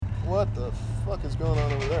What the fuck is going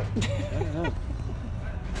on over there? I don't know.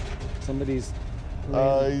 Somebody's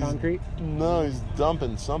laying concrete? No, he's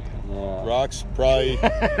dumping something. Yeah. Rocks, probably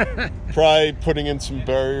putting in some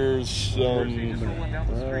barriers.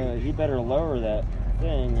 He better lower that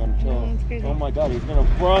thing until... Oh my god, he's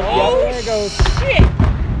gonna front. Oh, there it goes. Shit!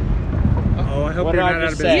 Uh-oh, I hope What you're did I not out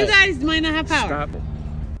just of say? You business. guys might not have power. Stop.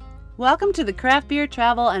 Welcome to the Craft Beer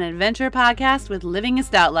Travel and Adventure Podcast with Living a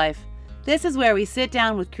Stout Life. This is where we sit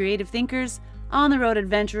down with creative thinkers, on-the-road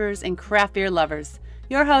adventurers, and craft beer lovers.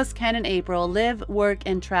 Your hosts, Ken and April, live, work,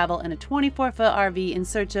 and travel in a 24-foot RV in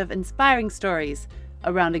search of inspiring stories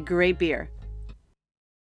around a great beer.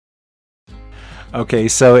 Okay,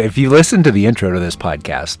 so if you listen to the intro to this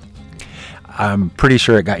podcast, I'm pretty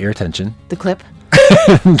sure it got your attention. The clip?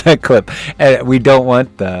 That clip. We don't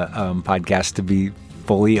want the podcast to be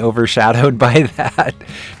fully overshadowed by that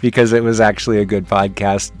because it was actually a good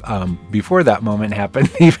podcast before that moment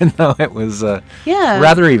happened, even though it was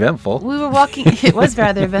rather eventful. We were walking, it was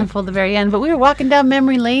rather eventful at the very end, but we were walking down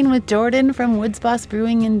memory lane with Jordan from Woods Boss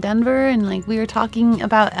Brewing in Denver, and like we were talking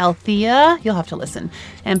about Althea, you'll have to listen,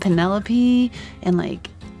 and Penelope, and like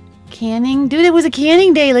canning. Dude, it was a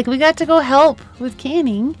canning day. Like we got to go help with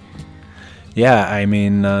canning. Yeah, I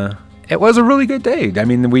mean, it was a really good day. I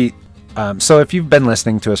mean, so if you've been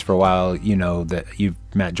listening to us for a while, you know that you've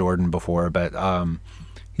met Jordan before, but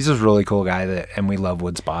he's a really cool guy and we love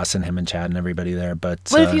Woods Boss and him and Chad and everybody there. But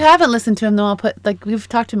if you haven't listened to him, though, I'll put, like, we've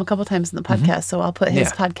talked to him a couple times in the podcast, so I'll put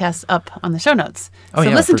his podcast up on the show notes. So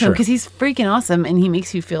listen to him because he's freaking awesome and he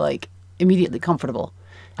makes you feel like immediately comfortable.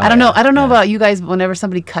 I don't know about you guys, but whenever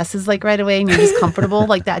somebody cusses like right away and you're just comfortable,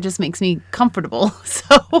 like that just makes me comfortable.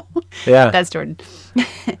 So that's Jordan.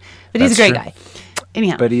 But he's a great guy.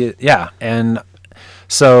 Anyhow. But and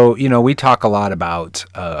so, you know, we talk a lot about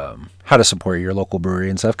how to support your local brewery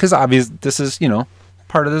and stuff because obviously this is, you know,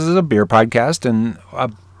 part of this is a beer podcast, and a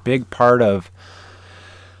big part of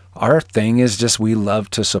our thing is just we love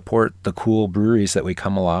to support the cool breweries that we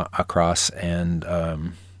come across and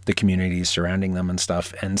the communities surrounding them and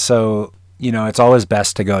stuff. And so, you know, it's always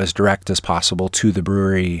best to go as direct as possible to the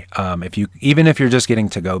brewery. Even if you're just getting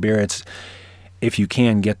to-go beer, if you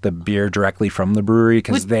can get the beer directly from the brewery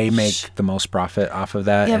because they make the most profit off of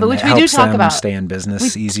that. Yeah, and but which it we do helps talk them about. Stay in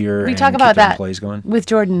business easier. We and talk keep about their that employees going with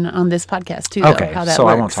Jordan on this podcast too. Okay, though, how that so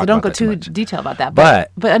works. I won't talk so don't about go that too too much. detail about that.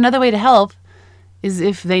 But another way to help is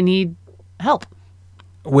if they need help.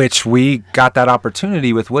 Which we got that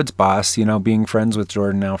opportunity with Woods Boss. You know, being friends with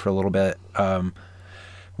Jordan now for a little bit. We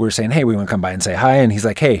were saying, hey, we want to come by and say hi, and he's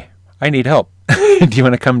like, hey, I need help. Do you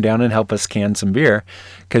want to come down and help us can some beer?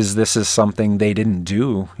 Because this is something they didn't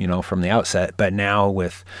do, you know, from the outset. But now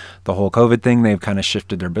with the whole COVID thing, they've kind of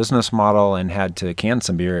shifted their business model and had to can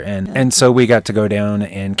some beer. And so we got to go down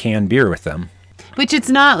and can beer with them. Which it's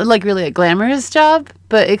not like really a glamorous job,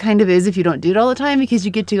 but it kind of is if you don't do it all the time because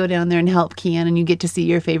you get to go down there and help can, and you get to see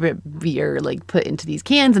your favorite beer like put into these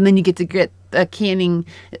cans, and then you get to get a canning.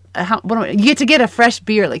 You get to get a fresh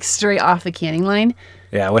beer like straight off the canning line.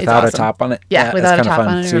 Yeah, without awesome. a top on it. Yeah, without a top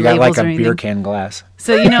on it. So or you got like labels or a beer anything. can glass.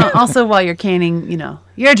 So, you know, also while you're canning, you know,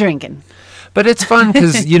 you're drinking. But it's fun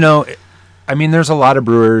because, you know, I mean, there's a lot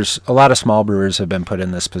of small brewers have been put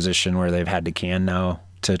in this position where they've had to can now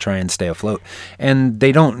to try and stay afloat. And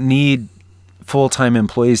they don't need full-time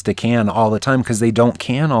employees to can all the time because they don't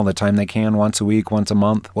can all the time. They can once a week, once a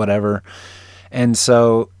month, whatever. And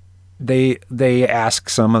so they ask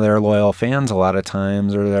some of their loyal fans a lot of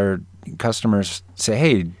times, or their customers say,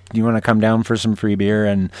 hey, do you want to come down for some free beer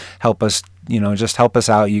and help us, you know, just help us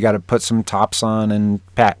out. You got to put some tops on and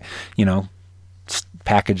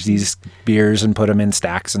package these beers and put them in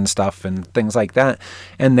stacks and stuff and things like that.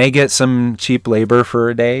 And they get some cheap labor for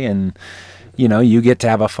a day, and, you know, you get to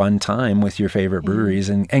have a fun time with your favorite breweries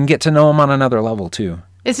and get to know them on another level too.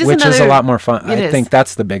 It's just which is a lot more fun. I is. think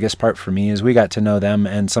that's the biggest part for me is we got to know them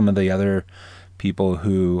and some of the other people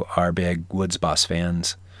who are big Woods Boss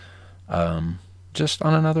fans, just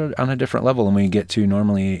on a different level than we get to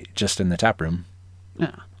normally just in the tap room.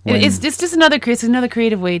 Yeah. It's just another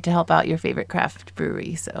creative way to help out your favorite craft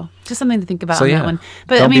brewery. So just something to think about on that one.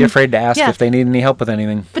 But don't be afraid to ask if they need any help with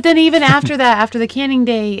anything. But then even after that, after the canning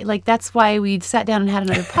day, like that's why we sat down and had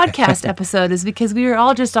another podcast episode, is because we were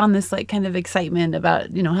all just on this like kind of excitement about,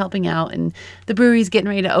 you know, helping out, and the brewery's getting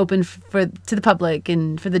ready to open to the public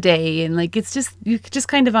and for the day, and like it's just you're just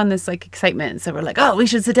kind of on this like excitement. So we're like, oh, we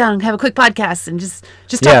should sit down and have a quick podcast and just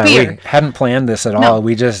talk beer. We hadn't planned this at all. No.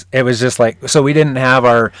 It was just like, so we didn't have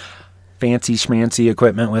our fancy schmancy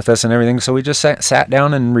equipment with us and everything, so we just sat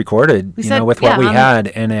down and recorded with what we had,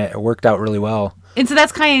 and it worked out really well. And so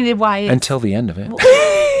that's kind of why until the end of it.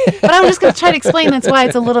 But I was just going to try to explain that's why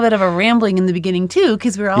it's a little bit of a rambling in the beginning too,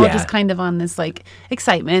 because we're all just kind of on this like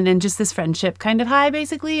excitement and just this friendship kind of high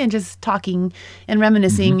basically, and just talking and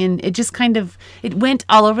reminiscing, and it just kind of it went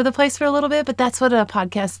all over the place for a little bit. But that's what our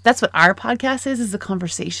podcast is a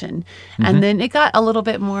conversation, and then it got a little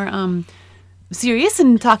bit more serious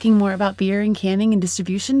and talking more about beer and canning and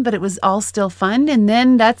distribution, but it was all still fun. And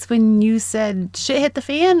then that's when you said shit hit the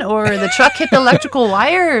fan, or the truck hit the electrical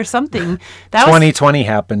wire or something. That 2020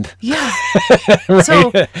 happened. Yeah. Right?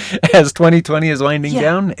 So as 2020 is winding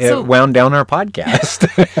down, it wound down our podcast.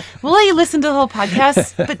 We'll let you listen to the whole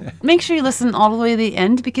podcast, but make sure you listen all the way to the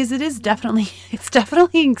end, because it's definitely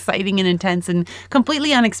exciting and intense and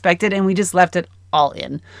completely unexpected, and we just left it all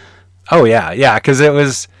in. Oh yeah, because it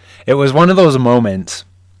was one of those moments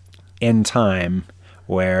in time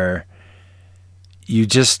where you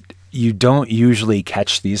don't usually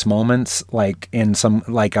catch these moments like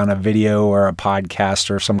on a video or a podcast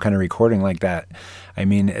or some kind of recording like that. I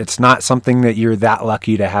mean, it's not something that you're that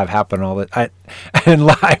lucky to have happen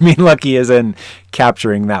I mean lucky as in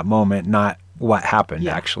capturing that moment, not what happened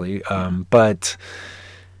actually. But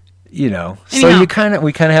so we kind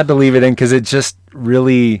of had to leave it in, because it just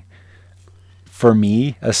really, for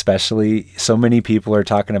me especially, so many people are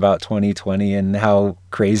talking about 2020 and how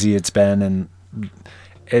crazy it's been, and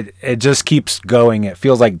it just keeps going. It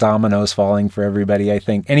feels like dominoes falling for everybody. I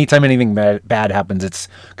think anytime anything bad happens, it's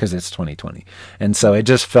because it's 2020, and so it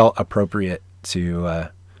just felt appropriate to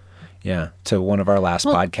one of our last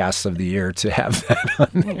podcasts of the year to have that on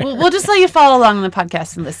there. We'll just let you follow along on the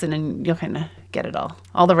podcast and listen, and you'll kind of get it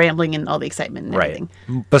all the rambling and all the excitement and everything.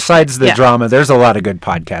 Besides the drama, there's a lot of good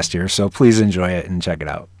podcast here, so please enjoy it and check it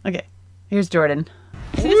out. Okay, here's Jordan.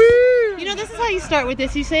 This is how you start with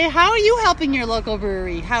this. You say, how are you helping your local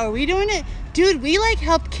brewery? How are we doing it? Dude, we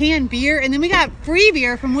help can beer, and then we got free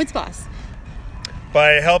beer from Woods Boss.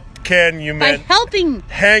 By help can, you meant helping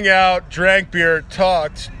hang out, drank beer,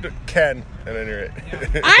 talked, Ken, and then you're it.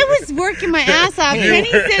 I was working my ass off. Kenny's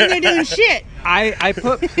sitting there doing shit. I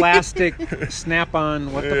put plastic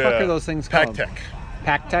snap-on, what the fuck are those things called?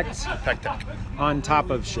 Pac-Tex on top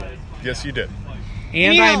of shit. Yes, you did.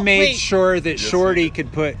 And I made sure that Shorty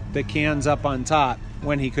could put the cans up on top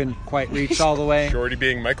when he couldn't quite reach all the way. Shorty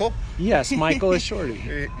being Michael? Yes, Michael is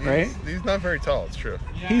Shorty, right? He's not very tall, it's true.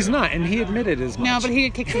 He's not, and he admitted as much. No, but he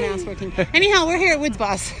could kick some ass working. Anyhow, we're here at Woods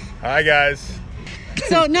Boss. Hi, guys.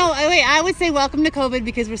 So, I would say welcome to COVID,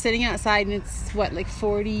 because we're sitting outside and it's, like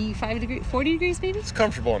 45 degrees, 40 degrees maybe? It's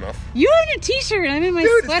comfortable enough. You're in a t-shirt and I'm in my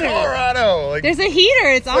sweater. It's Colorado. There's a heater.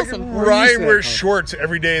 It's awesome. Ryan wears shorts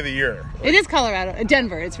every day of the year. It is Colorado.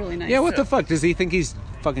 Denver. It's really nice. Yeah, what the fuck? Does he think he's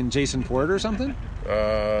fucking Jason Ford or something?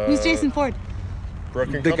 Who's Jason Ford?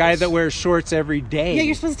 The guy that wears shorts every day. Yeah,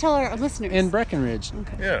 you're supposed to tell our listeners. In Breckenridge.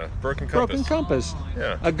 Okay. Yeah, Broken Compass.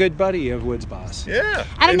 Yeah. A good buddy of Woods Boss. Yeah.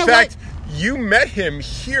 In fact, you met him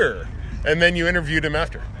here, and then you interviewed him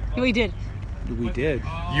after. We did.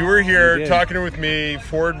 You were here talking with me.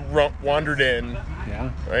 Ford wandered in.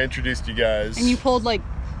 Yeah. I introduced you guys. And you pulled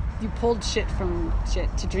shit from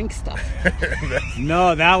shit to drink stuff.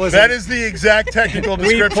 No, that is the exact technical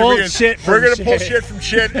description. We're going to pull shit from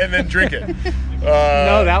shit and then drink it.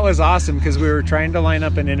 No, that was awesome, because we were trying to line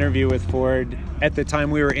up an interview with Ford. At the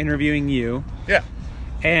time, we were interviewing you. Yeah.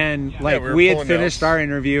 And we had finished our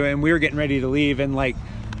interview and we were getting ready to leave, and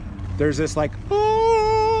there's this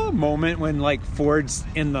moment when Ford's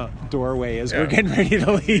in the doorway as we're getting ready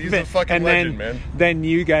to leave. He's a fucking legend, man. Then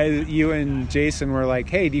you and Jason were like,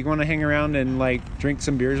 hey, do you want to hang around and drink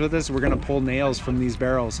some beers with us? We're gonna pull nails from these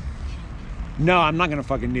barrels. No, I'm not gonna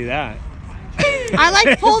fucking do that.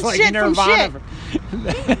 I pulled shit from shit.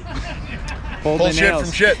 Pull shit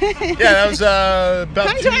from shit. Yeah, that was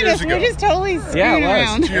about 2 years ago. We're just totally screwing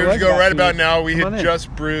around. 2 years ago, right about now, we had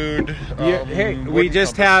just brewed. We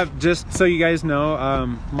just have, just so you guys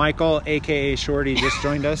know, Michael, a.k.a. Shorty, just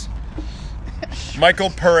joined us. Michael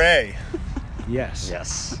Perret. Yes.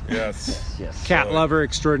 Cat lover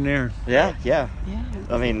extraordinaire. Yeah.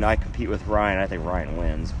 I mean, I compete with Ryan. I think Ryan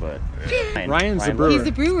wins, but Ryan's the brewer. He's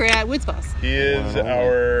the brewer at Woods Boss. He is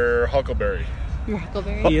our Huckleberry. Your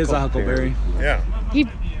Huckleberry? He is a Huckleberry. Yeah.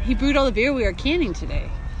 He brewed all the beer we were canning today.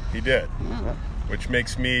 He did. Yeah. Which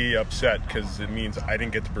makes me upset, because it means I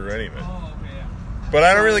didn't get to brew any of it. But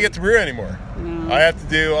I don't really get to brew anymore. No. I have to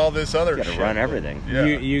do all this other shit. You gotta run everything. Yeah.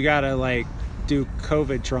 You gotta do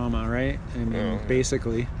COVID trauma, right? I mean,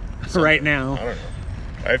 basically, right now. I don't know.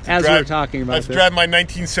 I have to we're talking about, I have to drive my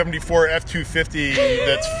 1974 F-250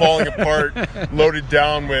 that's falling apart, loaded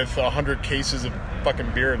down with 100 cases of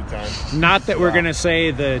fucking beer at a time. Not that we're gonna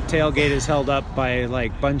say the tailgate is held up by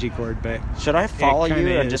like bungee cord, but should I follow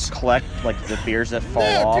you and just collect like the beers that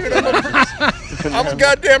fall off? Dude, I'm a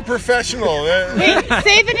goddamn professional. Wait,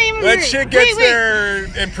 say the name of that shit gets there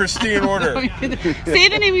in pristine order. Say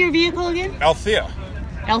the name of your vehicle again. Althea.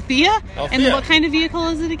 Althea? And what kind of vehicle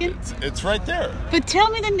is it again? It's right there. But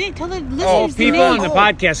tell me the name. Tell the listeners the name. People on the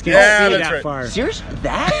podcast can't see that far. Seriously?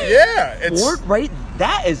 That? Yeah. It's Ford, right?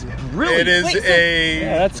 That is really... It is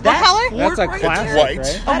what color? That's a classic, white.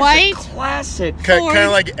 Right? A white? Classic. Kind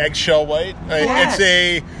of like eggshell white. Yes. It's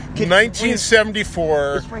a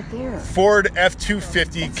 1974 right there. Ford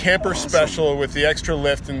F-250 camper special with the extra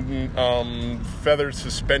lift and feathered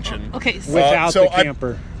suspension. Okay. Without the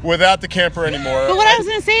camper. Without the camper anymore. But what I was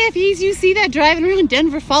going to say, if you see that driving around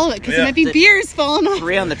Denver, follow it, because there might be beers falling off.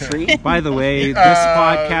 3 on the tree? By the way, this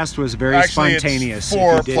podcast was very spontaneous. It's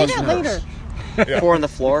 4 plus later. Yeah. 4 on the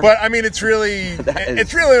floor. But I mean, it's really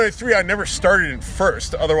only 3. I never started in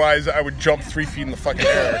first. Otherwise, I would jump 3 feet in the fucking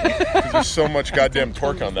air because there's so much goddamn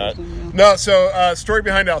torque on that. No, so story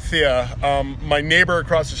behind Althea. My neighbor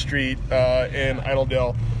across the street in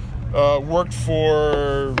Idledale worked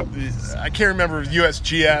for, I can't remember,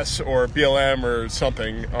 USGS or BLM or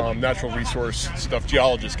something, natural resource stuff,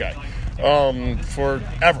 geologist guy,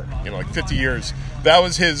 forever, like 50 years. That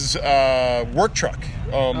was his work truck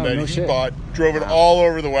that he bought, drove it all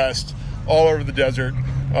over the West, all over the desert,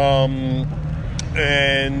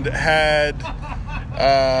 and had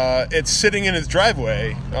it sitting in his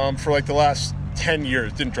driveway for like the last 10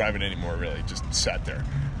 years. Didn't drive it anymore, really, just sat there.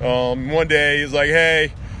 One day he's like,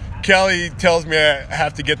 hey, Kelly tells me I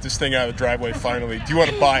have to get this thing out of the driveway finally. Do you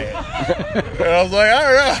want to buy it? And I was like,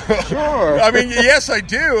 I don't know. Sure. I mean, yes, I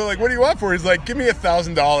do. Like, what do you want for it? He's like, give me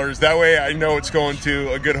 $1,000. That way I know it's going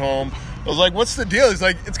to a good home. I was like, what's the deal? He's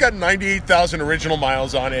like, it's got 98,000 original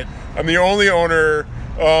miles on it. I'm the only owner.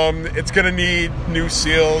 It's going to need new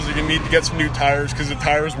seals. You're going to need to get some new tires because the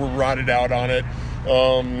tires were rotted out on it.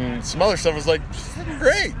 Some other stuff was like,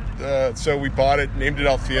 great. So we bought it, named it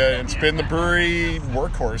Althea, and it's been the brewery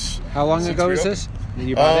workhorse. How long ago was this?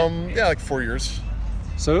 You bought it? Yeah, like 4 years.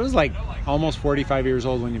 So it was like almost 45 years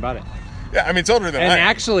old when you bought it. Yeah, I mean, it's older than I am. And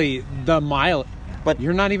actually, the mile... But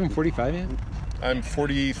you're not even 45 yet? I'm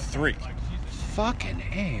 43. Fucking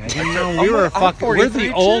A. I didn't know we were fucking... We're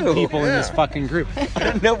the old people in this fucking group. I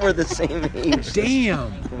didn't know we're the same age.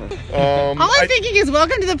 Damn. All I'm thinking is,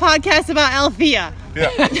 welcome to the podcast about Althea. Yeah.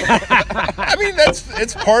 I mean,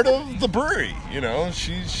 it's part of the brewery,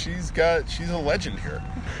 She's a legend here.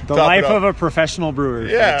 The life of a professional brewer.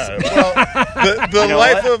 Yeah. Well, the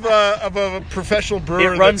life of a professional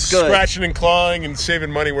brewer that's scratching and clawing and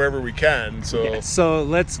saving money wherever we can. So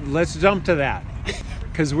let's jump to that.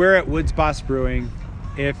 Because we're at Woods Boss Brewing.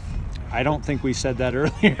 I don't think we said that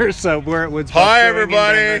earlier, so we're at Woods Boss Brewing. Hi,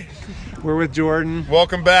 everybody. We're with Jordan.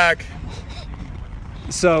 Welcome back.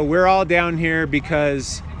 So we're all down here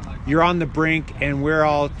because you're on the brink, and we're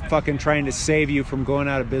all fucking trying to save you from going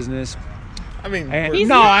out of business. I mean, I'm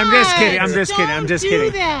just kidding. I'm just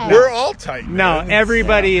kidding. We're all tight. Man. No,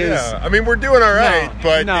 everybody is. Yeah. I mean, we're doing all right,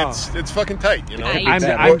 but it's fucking tight.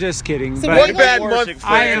 I'm just kidding. So but one bad month for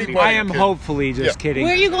anybody. I am hopefully just kidding.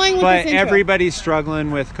 Where are you going with but this intro? Everybody's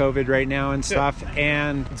struggling with COVID right now and stuff,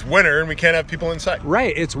 and it's winter and we can't have people inside.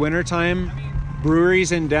 Right, it's wintertime.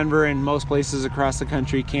 Breweries in Denver and most places across the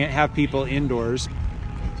country can't have people indoors.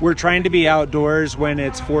 We're trying to be outdoors when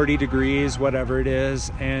it's 40 degrees, whatever it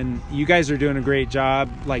is, and you guys are doing a great job,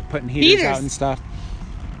 like putting heaters out and stuff.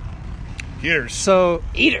 Heaters. So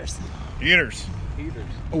Heaters.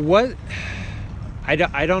 What? I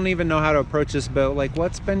don't even know how to approach this, but like,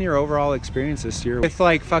 what's been your overall experience this year with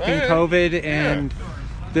like fucking COVID and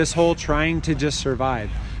this whole trying to just survive?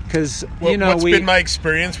 Because what's been my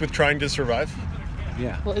experience with trying to survive?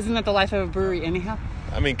 Yeah. Well, isn't that the life of a brewery anyhow?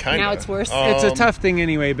 I mean, kind of. Now it's worse. It's a tough thing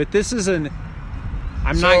anyway, but this is I'm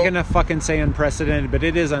not going to fucking say unprecedented, but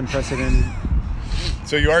it is unprecedented.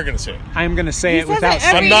 So you are going to say it? I'm going to say it without...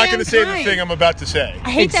 I'm not going to say the thing I'm about to say.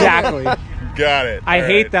 I hate exactly. that word. Got it. I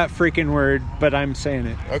hate that freaking word, but I'm saying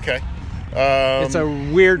it. Okay. It's a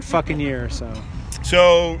weird fucking year, so...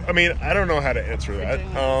 So, I mean, I don't know how to answer that.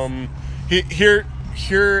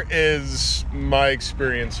 Here is my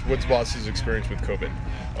experience, Woods Boss's experience with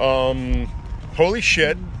COVID. Holy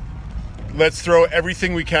shit. Let's throw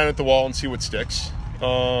everything we can at the wall and see what sticks.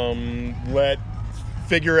 Let's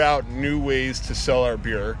figure out new ways to sell our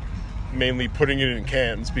beer, mainly putting it in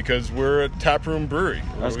cans, because we're a taproom brewery.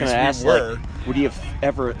 I was going to ask, would you have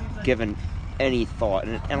ever given any thought,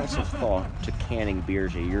 an ounce of thought, to canning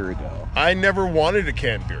beers a year ago? I never wanted to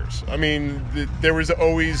can beers. I mean, there was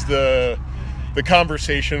always the the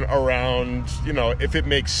conversation around, if it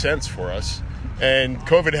makes sense for us. And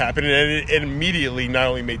COVID happened, and it immediately not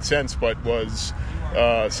only made sense, but was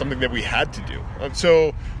something that we had to do.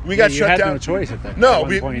 So we got shut down. No choice at that. No,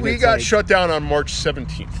 we got shut down on March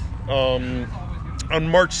 17th. On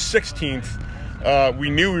March 16th, we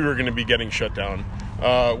knew we were going to be getting shut down.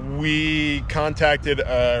 We contacted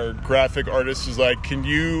our graphic artist, who's like, can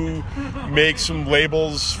you make some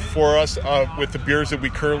labels for us with the beers that we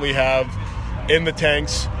currently have in the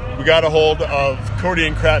tanks? We got a hold of Cody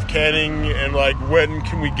and Craft Canning, and like, when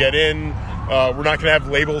can we get in? We're not going to have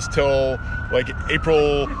labels till like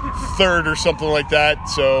April 3rd or something like that.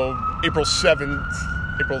 So April 7th,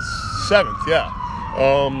 yeah.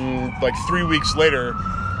 Like 3 weeks later,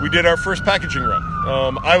 we did our first packaging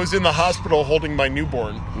run. I was in the hospital holding my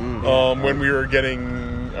newborn when we were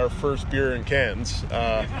getting our first beer in cans.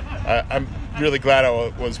 I'm really glad I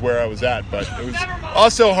was where I was at, but it was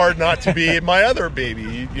also hard not to be my other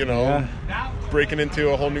baby, breaking into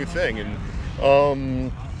a whole new thing.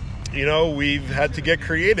 And, we've had to get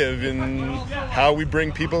creative in how we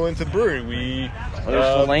bring people into the brewery. We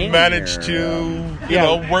managed to,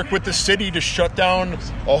 work with the city to shut down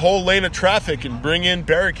a whole lane of traffic and bring in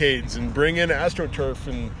barricades and bring in AstroTurf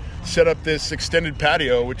and set up this extended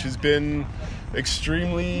patio, which has been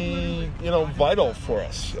extremely, vital for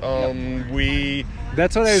us.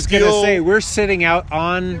 That's what I was going to say. We're sitting out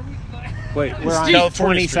on... Wait, we're on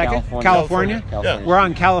 22nd? California? Yeah. We're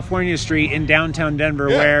on California Street in downtown Denver,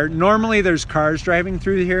 where normally there's cars driving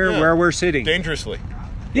through here, where we're sitting. Dangerously.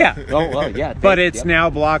 Yeah. Oh, well, yeah. But it's now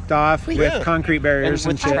blocked off with concrete barriers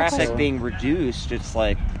and with shit. Traffic being reduced, it's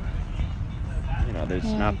like, there's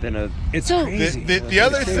not been a... It's crazy. The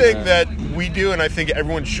other thing that we do, and I think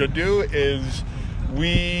everyone should do, is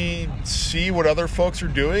we see what other folks are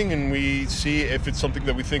doing, and we see if it's something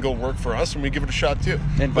that we think will work for us, and we give it a shot too.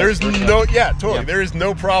 There's no, totally. Yeah. There is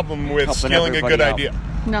no problem with Helping stealing a good out. idea.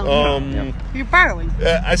 No, you're borrowing.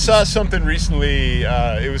 I saw something recently.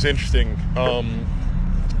 It was interesting.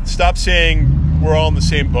 Stop saying we're all in the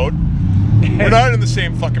same boat. We're not in the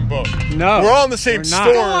same fucking boat. No. We're all in the same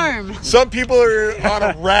storm. Storm. Some people are on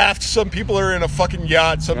a raft. Some people are in a fucking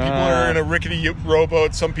yacht. Some people are in a rickety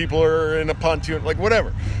rowboat. Some people are in a pontoon. Like,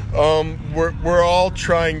 whatever. We're all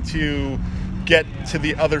trying to get to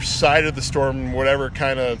the other side of the storm, whatever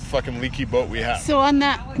kind of fucking leaky boat we have. So on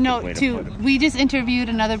that note, too, we just interviewed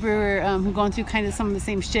another brewer who's going through kind of some of the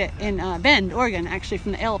same shit in Bend, Oregon, actually,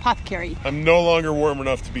 from the Ale Apothecary. I'm no longer warm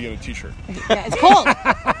enough to be in a t-shirt. Yeah, it's cold.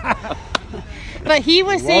 But he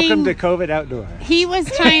was saying... Welcome to COVID Outdoor. He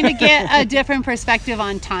was trying to get a different perspective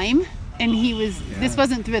on time. And he was... This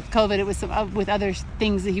wasn't with COVID. It was with other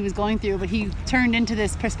things that he was going through. But he turned into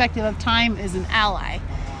this perspective of time as an ally.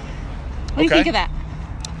 What do you think of that?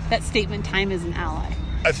 That statement, time is an ally.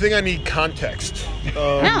 I think I need context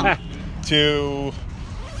to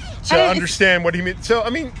understand what he means. So, I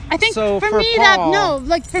mean... I think for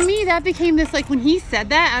me, that became this, like, when he said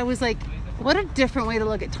that, I was like, what a different way to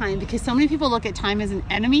look at time. Because so many people look at time as an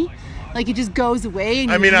enemy. Like, it just goes away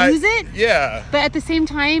and you lose it. Yeah. But at the same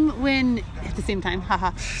time, when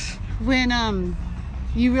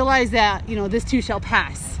you realize that, this too shall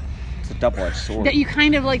pass. It's a double-edged sword. That you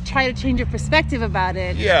kind of, like, try to change your perspective about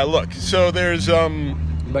it. Yeah, look, so there's...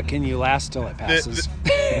 But can you last till it passes?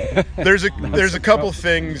 There's a couple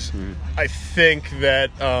things I think that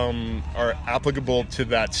are applicable to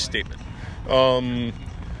that statement.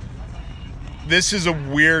 This is a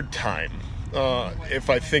weird time.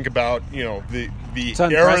 If I think about the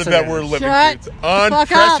era that we're living through, it's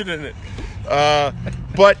unprecedented.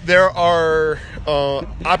 But there are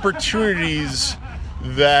opportunities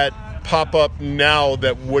that pop up now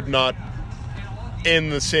that would not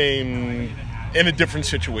in a different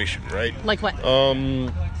situation, right? Like what?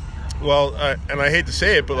 And I hate to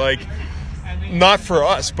say it, but like, not for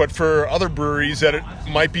us, but for other breweries that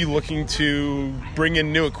might be looking to bring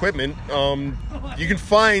in new equipment, you can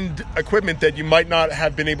find equipment that you might not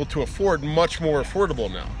have been able to afford much more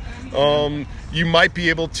affordable now. You might be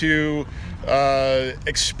able to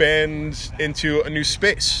expand into a new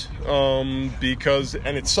space because,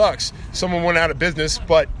 and it sucks, someone went out of business,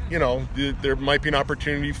 but there might be an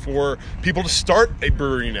opportunity for people to start a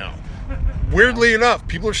brewery now. Weirdly enough,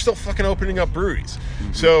 people are still fucking opening up breweries.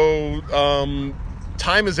 So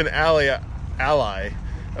time is an ally.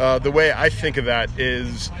 The way I think of that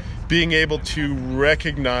is being able to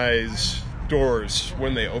recognize doors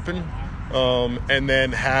when they open, and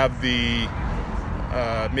then have the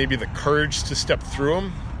maybe the courage to step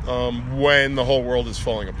through them when the whole world is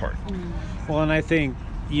falling apart. Well, and I think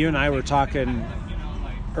you and I were talking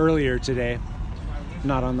earlier today,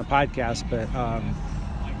 not on the podcast, but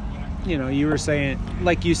you were saying,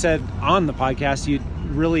 like you said on the podcast, you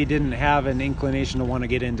really didn't have an inclination to want to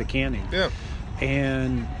get into canning. Yeah.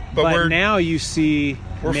 But now you see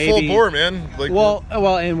we're full bore, man. Well,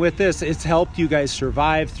 and with this, it's helped you guys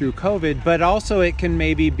survive through COVID, but also it can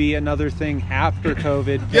maybe be another thing after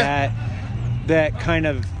COVID that kind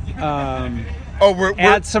of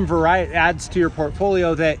adds some variety, adds to your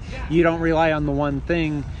portfolio, that you don't rely on the one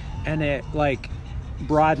thing, and it like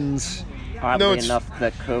broadens. Oddly enough,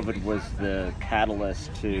 that COVID was the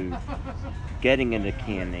catalyst to getting into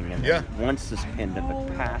canning, and once this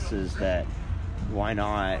pandemic passes, that why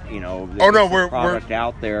not? We're product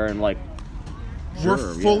out there, and we're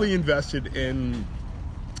fully invested in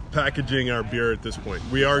packaging our beer at this point.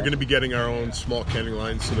 We are going to be getting our own small canning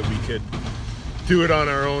line so that we could do it on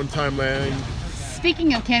our own timeline.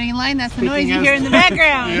 Speaking of canning line, that's the noise you hear in the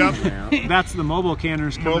background. Yep. That's the mobile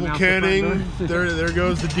canners coming out. Mobile canning. There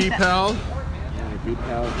goes the D-Pal.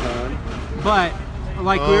 D-Pal's going. But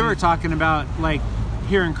like we were talking about, like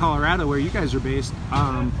here in Colorado where you guys are based,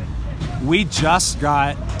 we just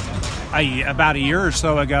got about a year or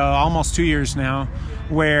so ago, almost 2 years now,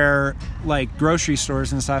 where like grocery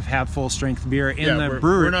stores and stuff have full strength beer in the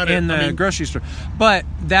brewery, grocery store. But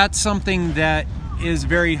that's something that is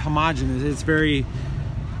very homogenous. It's very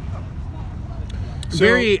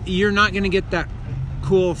you're not going to get that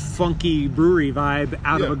cool funky brewery vibe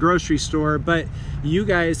out of a grocery store, but you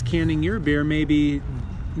guys canning your beer, maybe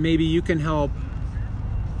you can help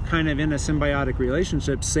kind of in a symbiotic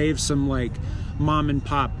relationship save some like mom and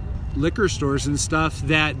pop liquor stores and stuff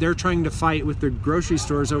that they're trying to fight with their grocery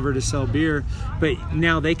stores over to sell beer, but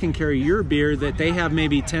now they can carry your beer that they have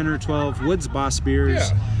maybe 10 or 12 Woods Boss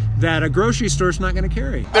beers that a grocery store's not going to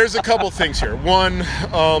carry. There's a couple things here. One,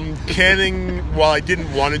 canning, while I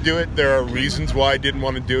didn't want to do it, there are reasons why I didn't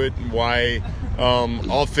want to do it, and why,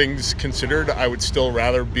 all things considered, I would still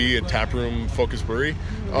rather be a taproom focused brewery.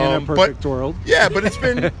 In a perfect world. Yeah, but it's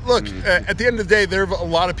been, look, at the end of the day, there are a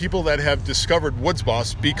lot of people that have discovered Woods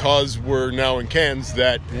Boss because we're now in cans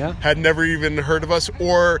that had never even heard of us,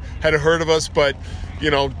 or had heard of us but,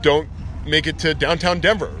 don't make it to downtown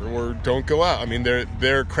Denver or don't go out. I mean,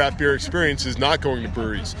 their craft beer experience is not going to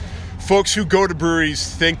breweries. Folks who go to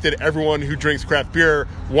breweries think that everyone who drinks craft beer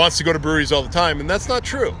wants to go to breweries all the time, and that's not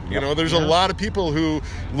true. There's a lot of people who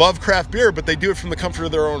love craft beer, but they do it from the comfort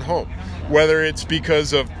of their own home. Whether it's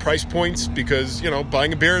because of price points, because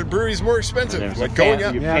buying a beer at a brewery is more expensive. There's like going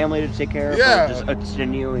out, your family to take care of,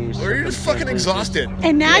 or you're just fucking exhausted.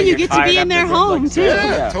 And now you get to be in their home too.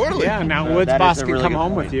 Yeah, totally. Yeah, now Woods Boss can come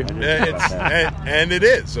home with you. And it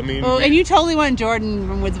is. I mean, and you totally want Jordan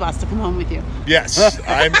from Woods Boss to come home with you. Yes,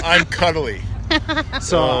 I'm cuddly.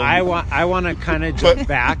 So I want to kind of jump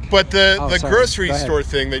back. But the grocery store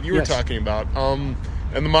thing that you were talking about,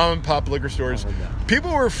 and the mom and pop liquor stores,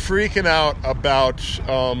 people were freaking out about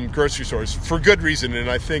grocery stores for good reason,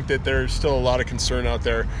 and I think that there's still a lot of concern out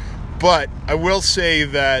there. But I will say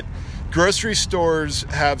that grocery stores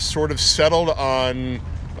have sort of settled on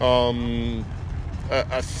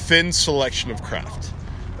a thin selection of craft.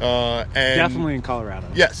 And definitely in Colorado.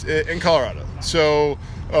 Yes, in Colorado. So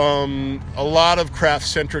a lot of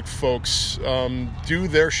craft-centric folks do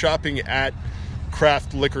their shopping at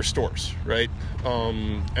craft liquor stores, right?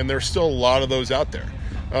 And there's still a lot of those out there.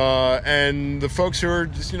 And the folks who are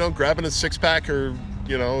just, grabbing a 6-pack or,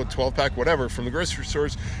 a 12-pack, whatever, from the grocery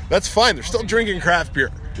stores, that's fine. They're still drinking craft beer.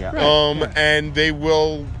 Yeah. And they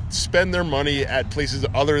will spend their money at places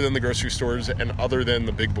other than the grocery stores and other than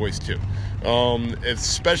the big boys too.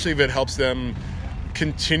 Especially if it helps them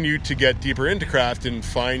continue to get deeper into craft and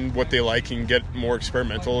find what they like and get more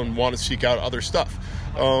experimental and want to seek out other stuff.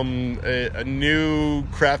 A new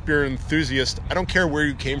craft beer enthusiast, I don't care where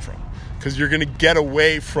you came from, because you're going to get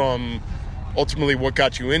away from ultimately what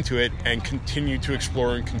got you into it and continue to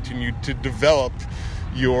explore and continue to develop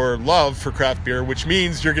your love for craft beer, which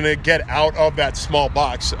means you're going to get out of that small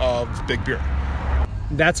box of big beer.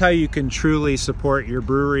 That's how you can truly support your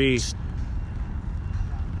brewery.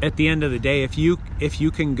 At the end of the day, if you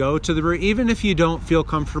can go to the brewery, even if you don't feel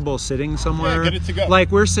comfortable sitting somewhere, get it to go.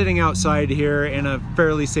 Like we're sitting outside here in a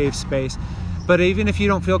fairly safe space, but even if you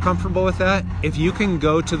don't feel comfortable with that, if you can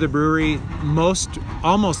go to the brewery,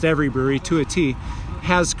 almost every brewery to a T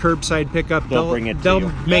has curbside pickup. They'll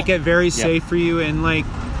make it very safe for you, and like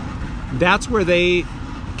that's where they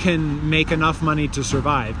can make enough money to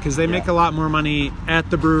survive, because they make a lot more money at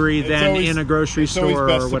the brewery than in a grocery store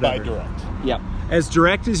or whatever. To buy direct. Yep. As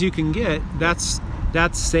direct as you can get, that's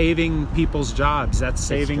saving people's jobs. That's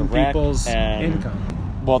saving people's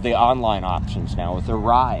income. Well, the online options now with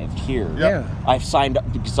Arrived here. Yeah. I've signed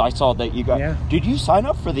up because I saw that you got. Yeah. Did you sign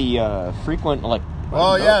up for the frequent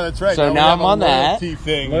Oh yeah, that's right. So now I'm on that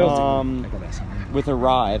thing. With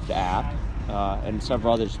Arrived app, and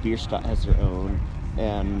several others. Beer Stock has their own,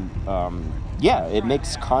 and it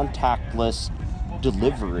makes contactless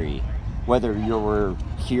delivery, whether you're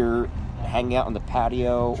here hanging out on the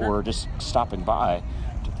patio or just stopping by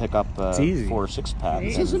to pick up 4 or 6 packs.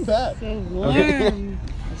 This isn't bad. So warm.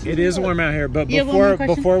 It is warm out here, but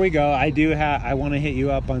before we go, I want to hit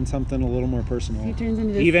you up on something a little more personal.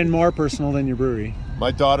 Even more personal than your brewery. My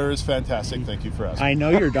daughter is fantastic. Thank you for asking. I know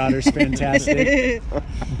your daughter's fantastic.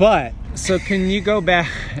 But so can you go back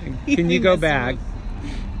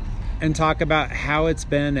and talk about how it's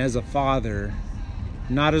been as a father,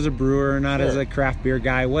 not as a brewer, not as a craft beer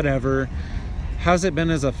guy, whatever. How's it been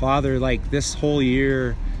as a father, like this whole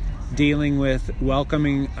year, dealing with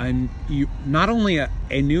welcoming not only a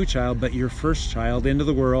new child, but your first child into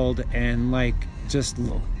the world, and like just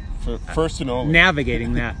first and only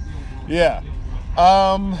navigating that? Yeah.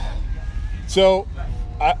 So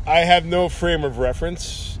I have no frame of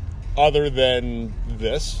reference other than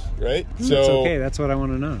this, right? So it's okay. That's what I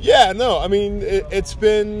want to know. Yeah, no, I mean, it's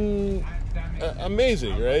been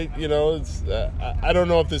amazing, right? You know, it's, I don't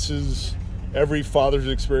know if this is every father's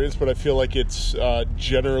experience, but I feel like it's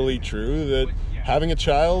generally true that having a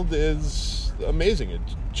child is amazing. It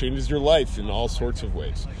changes your life in all sorts of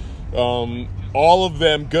ways. All of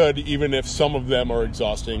them good, even if some of them are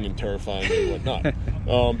exhausting and terrifying and whatnot,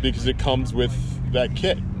 because it comes with that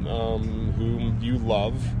kid whom you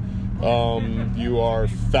love, you are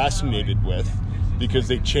fascinated with, because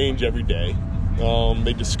they change every day.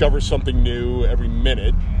 They discover something new every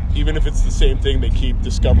minute. Even if it's the same thing, they keep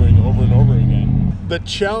discovering over and over again. The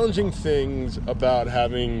challenging things about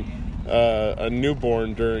having a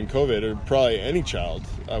newborn during COVID, or probably any child,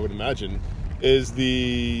 I would imagine, is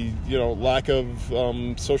the lack of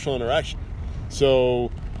social interaction.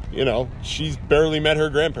 So, she's barely met her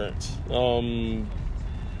grandparents.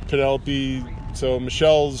 Penelope, so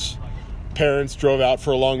Michelle's parents drove out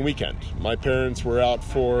for a long weekend. My parents were out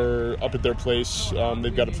up at their place.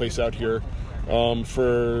 They've got a place out here.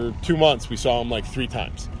 For 2 months, we saw him like 3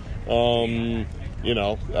 times.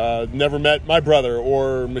 Never met my brother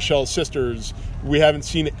or Michelle's sisters. We haven't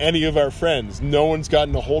seen any of our friends. No one's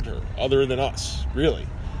gotten to hold her other than us, really.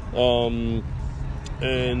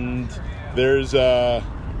 And there's, I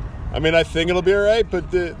think it'll be all right, but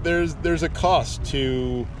there's a cost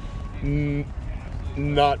to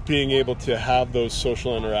not being able to have those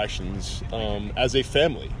social interactions as a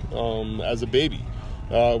family, as a baby.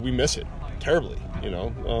 We miss it terribly.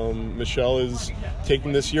 Michelle is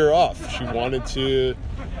taking this year off. She wanted to,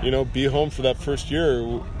 be home for that first year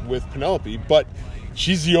with Penelope, but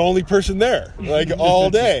she's the only person there, like all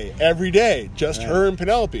day, every day, just her and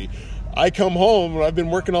Penelope. I come home and I've been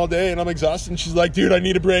working all day and I'm exhausted, and she's like, dude, I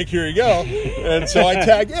need a break, here you go. And so I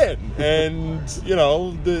tag in, and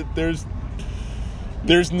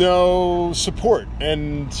there's no support,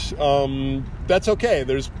 and that's okay.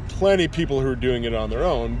 There's plenty of people who are doing it on their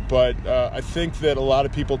own, but I think that a lot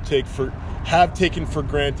of people have taken for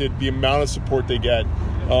granted the amount of support they get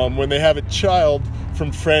when they have a child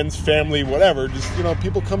from friends, family, whatever. Just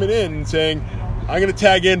people coming in and saying, I'm going to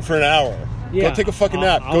tag in for an hour. Yeah. Go take a fucking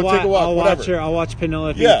nap. Go take a walk. Whatever. I'll watch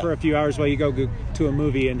Penelope for a few hours while you go to a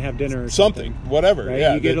movie and have dinner or something. Whatever. Right?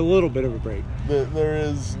 Yeah, you get a little bit of a break. There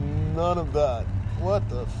is none of that. What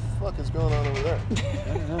the fuck is going on over there?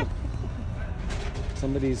 I don't know.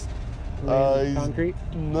 Somebody's laying concrete?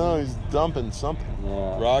 No, he's dumping something.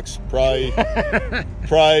 Yeah. Rocks, probably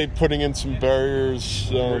putting in some barriers.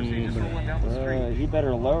 He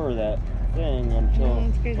better lower that thing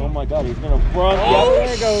until... Oh my god, he's gonna run. Oh,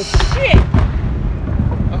 there it goes. Shit!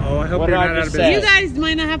 Uh-oh, I hope you're not out of business. You guys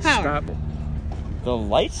might not have power. Stop. The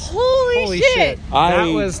lights? Holy shit. That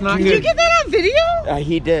was not good. Did you get that on video?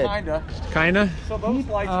 He did. Kinda? So those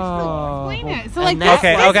lights are Explain it. So like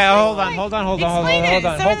Okay,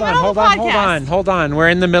 hold on. We're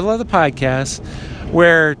in the middle of the podcast.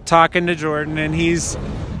 We're talking to Jordan, and he's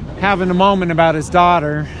having a moment about his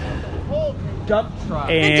daughter. dump truck.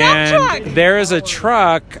 And the dump truck. there is a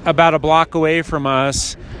truck about a block away from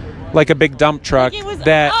us, like a big dump truck,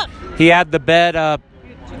 that he had the bed up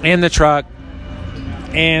in the truck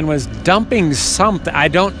and was dumping something.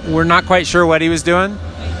 We're not quite sure what he was doing.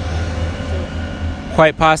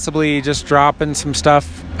 Quite possibly just dropping some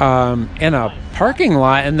stuff in a parking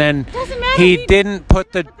lot, and then he didn't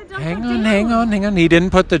put the hang on. He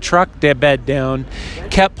didn't put the truck bed down.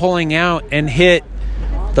 Kept pulling out and hit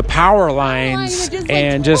the power lines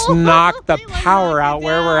and just knocked the power out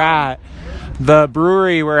where we're at. The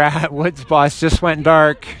brewery we're at, Woods Boss, just went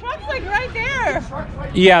dark. The truck's like right there.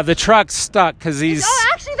 Yeah, the truck's stuck because he's... Oh,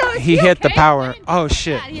 actually, he hit the power. Oh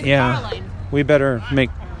shit! Yeah, we better make.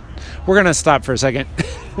 We're gonna stop for a second.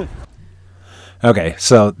 Okay,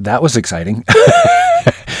 so that was exciting.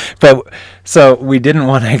 But so we didn't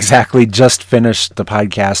want to exactly just finish the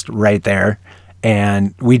podcast right there.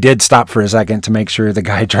 And we did stop for a second to make sure the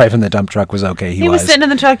guy driving the dump truck was okay. He was sitting in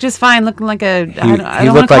the truck just fine, looking like I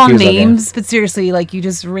don't want to call him names, but seriously, like you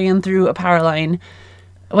just ran through a power line,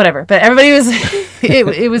 whatever. But everybody was,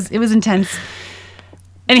 it was intense.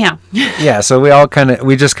 Anyhow. Yeah, so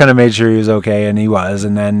we just kind of made sure he was okay, and he was.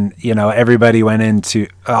 And then, everybody went into,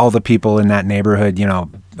 all the people in that neighborhood,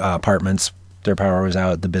 apartments, their power was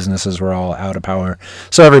out. The businesses were all out of power.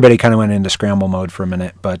 So everybody kind of went into scramble mode for a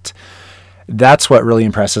minute. But that's what really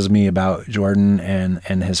impresses me about Jordan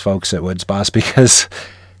and his folks at Woods Boss, because,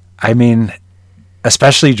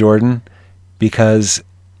 especially Jordan, because,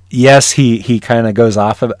 yes, he kind of goes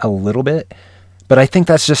off a little bit, but I think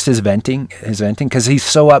that's just his venting, because he's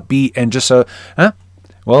so upbeat and just so,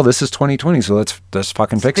 well, this is 2020, so let's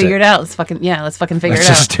fucking fix it. Figure it out. Let's fucking figure it out.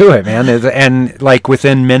 Let's just do it, man. And like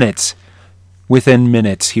within minutes,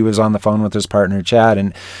 he was on the phone with his partner, Chad,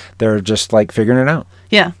 and they're just like figuring it out.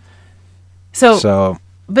 Yeah. So,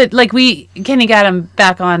 but like Kenny got him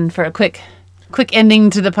back on for a quick ending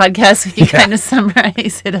to the podcast. We can kind of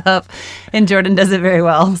summarize it up, and Jordan does it very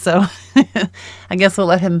well. So I guess we'll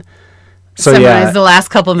let him summarize the last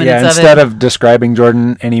couple minutes of it. Instead of describing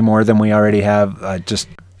Jordan any more than we already have, just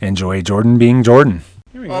enjoy Jordan being Jordan.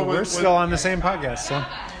 Here we go. We're still on the same podcast. So, all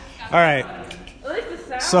right.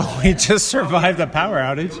 So we just survived a power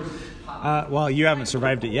outage. Well, you haven't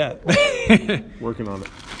survived it yet. Working on it.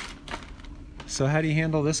 So how do you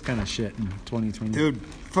handle this kind of shit in 2020? Dude,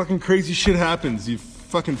 fucking crazy shit happens. You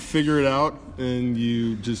fucking figure it out and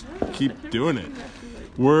you just keep doing it.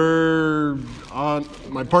 My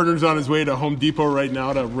partner's on his way to Home Depot right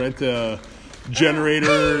now to rent a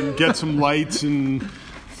generator and get some lights and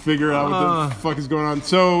figure out what the fuck is going on.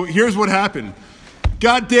 So here's what happened.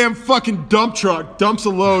 Goddamn fucking dump truck dumps a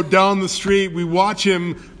load down the street. We watch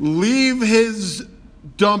him leave his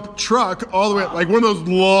dump truck all the way, like one of those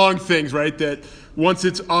long things, right? That once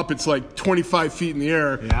it's up, it's like 25 feet in the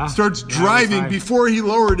air. Yeah. Starts driving before he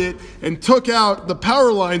lowered it and took out the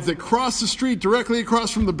power lines that cross the street directly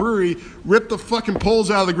across from the brewery, ripped the fucking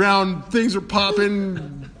poles out of the ground. Things are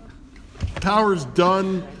popping. Power's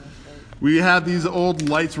done. We have these old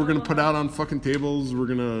lights we're going to put out on fucking tables. We're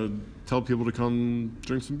going to tell people to come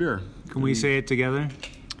drink some beer. Can we say it together?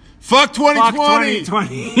 Fuck 2020! Fuck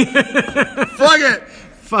 2020. Fuck it!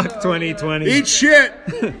 Fuck 2020. Eat shit!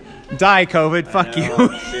 Die, COVID. Fuck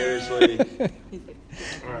you. Seriously.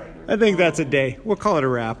 I think that's a day. We'll call it a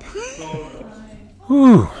wrap.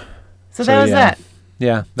 Whew. So that was that.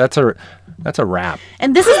 Yeah, that's a wrap.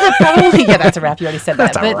 And this is the probably that's a wrap. You already said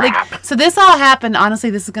that. But like, so this all happened.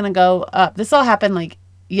 Honestly, this is gonna go up. This all happened like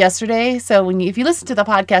yesterday. So if you listen to the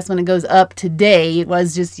podcast when it goes up today, it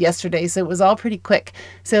was just yesterday. So it was all pretty quick.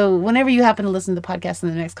 So whenever you happen to listen to the podcast in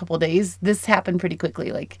the next couple of days, this happened pretty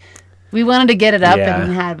quickly. Like we wanted to get it up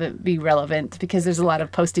and have it be relevant because there's a lot of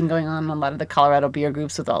posting going on a lot of the Colorado beer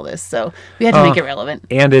groups with all this. So we had to make it relevant.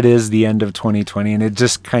 And it is the end of 2020 and it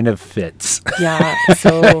just kind of fits. Yeah.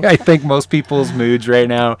 So I think most people's moods right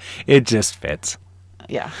now, it just fits.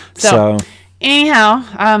 Yeah. So anyhow,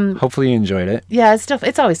 hopefully you enjoyed it. Yeah,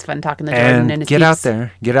 it's always fun talking to Jordan and his get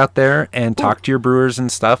out there and talk to your brewers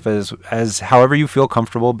and stuff as however you feel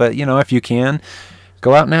comfortable. But if you can,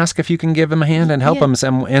 go out and ask if you can give them a hand and help them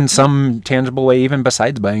in some tangible way, even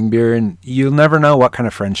besides buying beer. And you'll never know what kind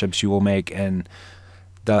of friendships you will make and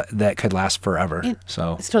that could last forever.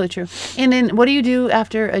 So it's totally true. And then what do you do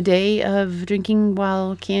after a day of drinking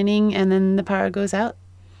while canning and then the power goes out?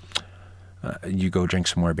 You go drink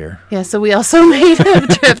some more beer. Yeah, so we also made a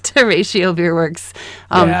trip to Ratio Beer Works.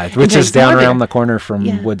 Which is down around the corner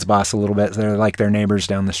from Woods Boss a little bit. They're like their neighbors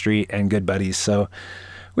down the street and good buddies. So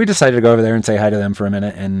we decided to go over there and say hi to them for a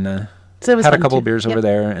minute and so had a couple of beers over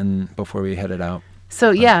there and before we headed out.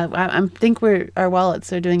 So I think our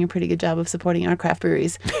wallets are doing a pretty good job of supporting our craft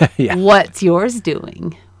breweries. Yeah. What's yours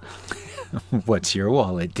doing? What's your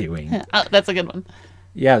wallet doing? Oh, that's a good one.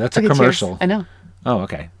 Yeah, that's a commercial. Cheers. I know. Oh,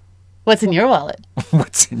 okay. What's in your wallet?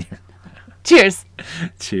 What's in your... Cheers.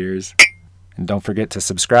 Cheers. And don't forget to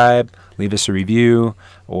subscribe, leave us a review,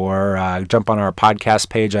 or jump on our podcast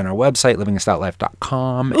page on our website,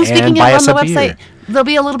 livingastoutlife.com, and buy us a beer. There'll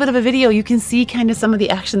be a little bit of a video. You can see kind of some of the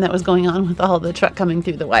action that was going on with all the truck coming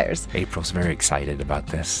through the wires. April's very excited about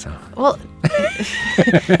this. So. Well,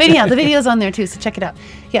 but yeah, the video's on there too, so check it out.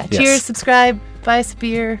 Yeah, cheers, subscribe, buy us a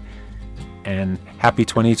beer. And happy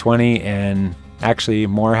 2020, and actually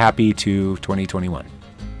more happy to 2021.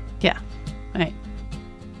 Yeah. All right.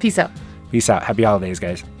 Peace out. Peace out. Happy holidays,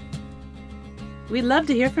 guys. We'd love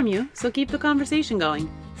to hear from you, so keep the conversation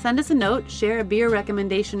going. Send us a note, share a beer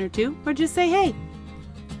recommendation or two, or just say hey.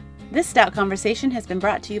 This Stout Conversation has been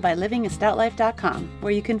brought to you by livingastoutlife.com,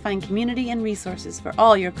 where you can find community and resources for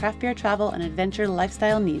all your craft beer travel and adventure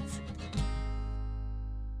lifestyle needs.